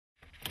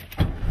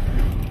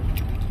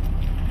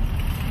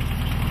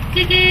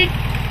Hey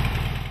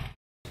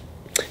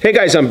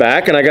guys, I'm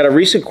back, and I got a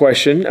recent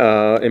question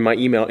in my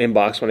email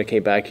inbox when I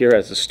came back here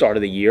at the start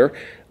of the year.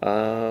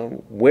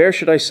 Where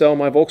should I sell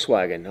my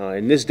Volkswagen?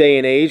 In this day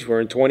and age,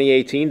 we're in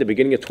 2018, the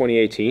beginning of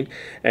 2018,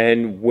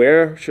 and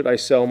where should I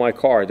sell my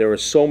car? There are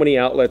so many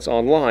outlets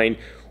online.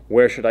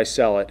 Where should I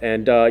sell it?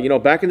 And you know,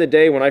 back in the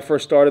day when I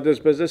first started this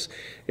business,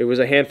 it was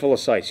a handful of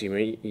sites.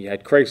 You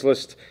had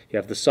Craigslist, you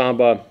have the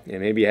Samba,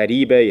 and maybe you had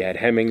eBay, you had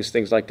Hemmings,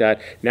 things like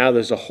that. Now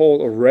there's a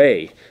whole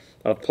array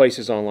of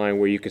places online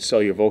where you could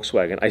sell your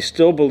Volkswagen. I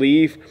still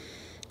believe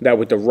that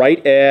with the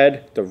right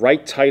ad, the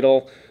right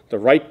title, the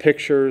right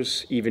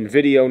pictures, even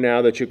video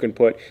now that you can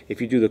put,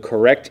 if you do the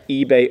correct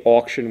eBay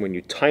auction, when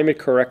you time it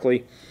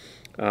correctly,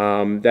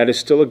 that is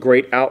still a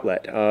great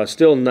outlet.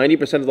 Still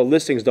 90% of the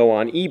listings though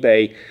on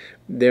eBay,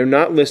 they're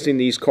not listing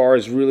these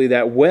cars really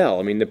that well.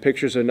 I mean, the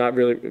pictures are not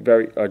really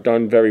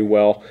done very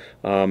well.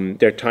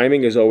 Their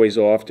timing is always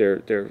off.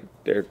 Their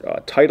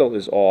title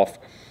is off.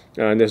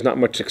 And there's not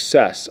much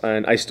success.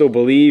 And I still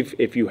believe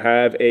if you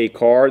have a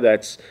car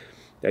that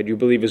you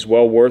believe is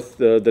well worth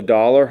the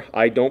dollar,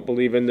 I don't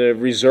believe in the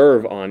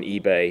reserve on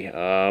eBay.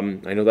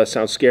 I know that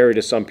sounds scary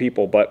to some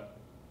people, but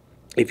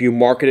if you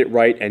market it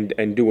right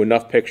and do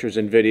enough pictures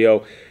and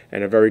video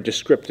and are very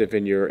descriptive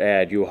in your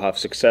ad, you'll have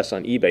success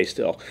on eBay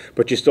still.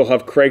 But you still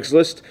have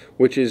Craigslist,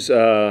 which is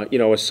you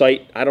know, a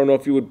site. I don't know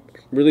if you would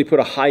really put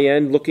a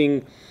high-end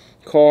looking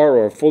car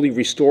or a fully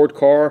restored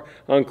car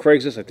on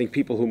Craigslist. I think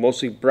people who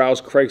mostly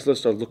browse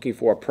Craigslist are looking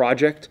for a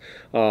project.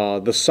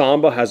 The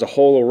Samba has a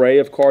whole array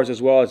of cars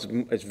as well.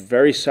 It's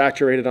very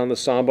saturated on the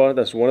Samba.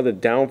 That's one of the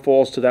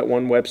downfalls to that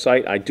one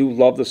website. I do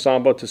love the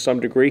Samba to some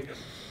degree,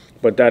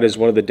 but that is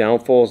one of the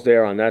downfalls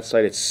there on that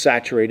site. It's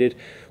saturated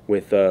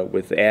with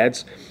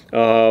ads.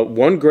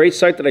 One great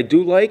site that I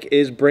do like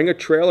is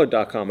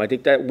bringatrailer.com. I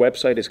think that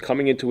website is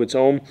coming into its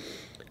own.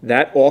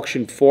 That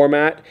auction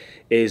format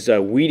is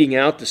weeding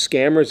out the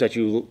scammers that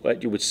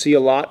you would see a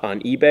lot on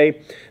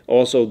eBay.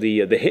 Also,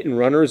 the hit and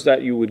runners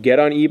that you would get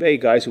on eBay,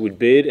 guys who would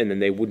bid and then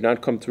they would not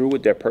come through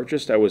with their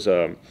purchase.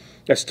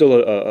 That's still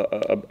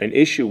an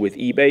issue with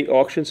eBay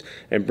auctions,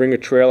 and Bring a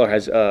Trailer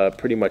has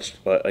pretty much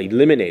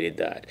eliminated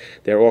that.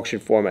 Their auction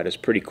format is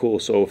pretty cool.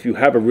 So if you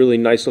have a really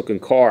nice looking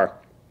car,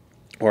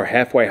 or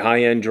halfway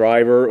high-end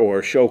driver,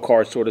 or show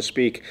car, so to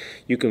speak,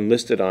 you can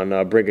list it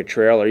on Bring a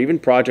Trailer. Even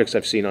projects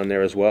I've seen on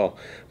there as well.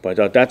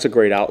 But that's a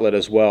great outlet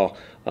as well.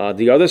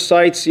 The other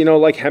sites, you know,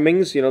 like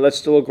Hemmings, you know, that's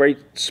still a great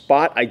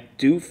spot. I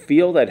do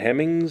feel that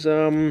Hemmings,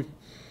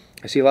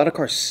 I see a lot of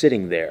cars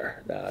sitting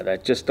there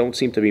that just don't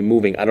seem to be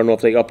moving. I don't know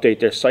if they update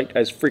their site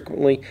as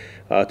frequently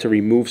to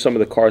remove some of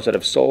the cars that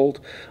have sold.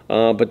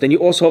 But then you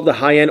also have the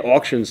high-end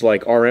auctions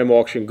like RM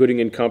Auction,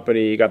 Gooding &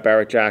 Company, you got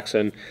Barrett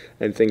Jackson,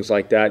 and things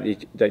like that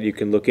that you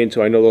can look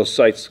into. I know those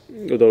sites,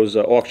 those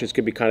auctions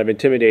can be kind of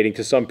intimidating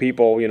to some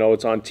people. You know,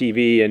 it's on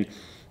TV and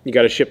you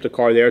got to ship the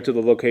car there to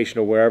the location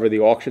or wherever the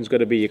auction's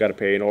going to be. You got to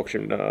pay an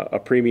auction a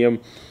premium.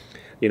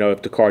 You know,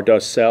 if the car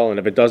does sell, and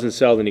if it doesn't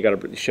sell, then you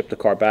got to ship the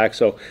car back.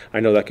 So I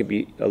know that could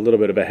be a little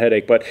bit of a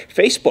headache. But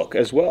Facebook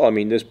as well. I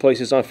mean, there's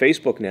places on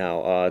Facebook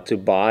now to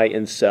buy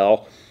and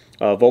sell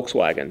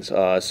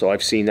Volkswagens. So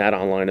I've seen that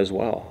online as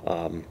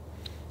well.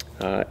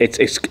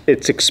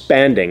 It's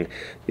expanding.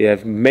 You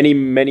have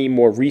many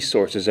more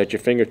resources at your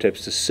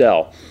fingertips to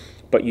sell.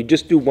 But you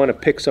just do want to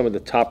pick some of the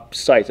top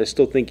sites. I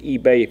still think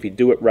eBay, if you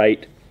do it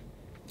right,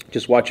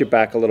 just watch your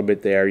back a little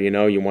bit there. You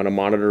know, you want to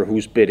monitor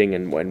who's bidding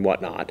and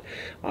whatnot.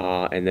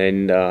 And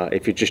then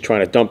if you're just trying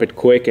to dump it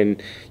quick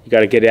and you got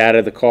to get out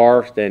of the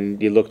car, then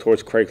you look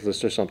towards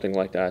Craigslist or something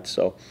like that.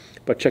 So,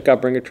 but check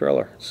out Bring a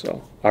Trailer.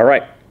 So, all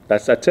right,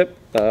 that's that tip.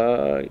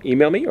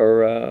 Email me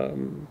or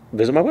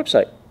visit my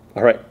website.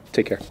 All right,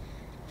 take care.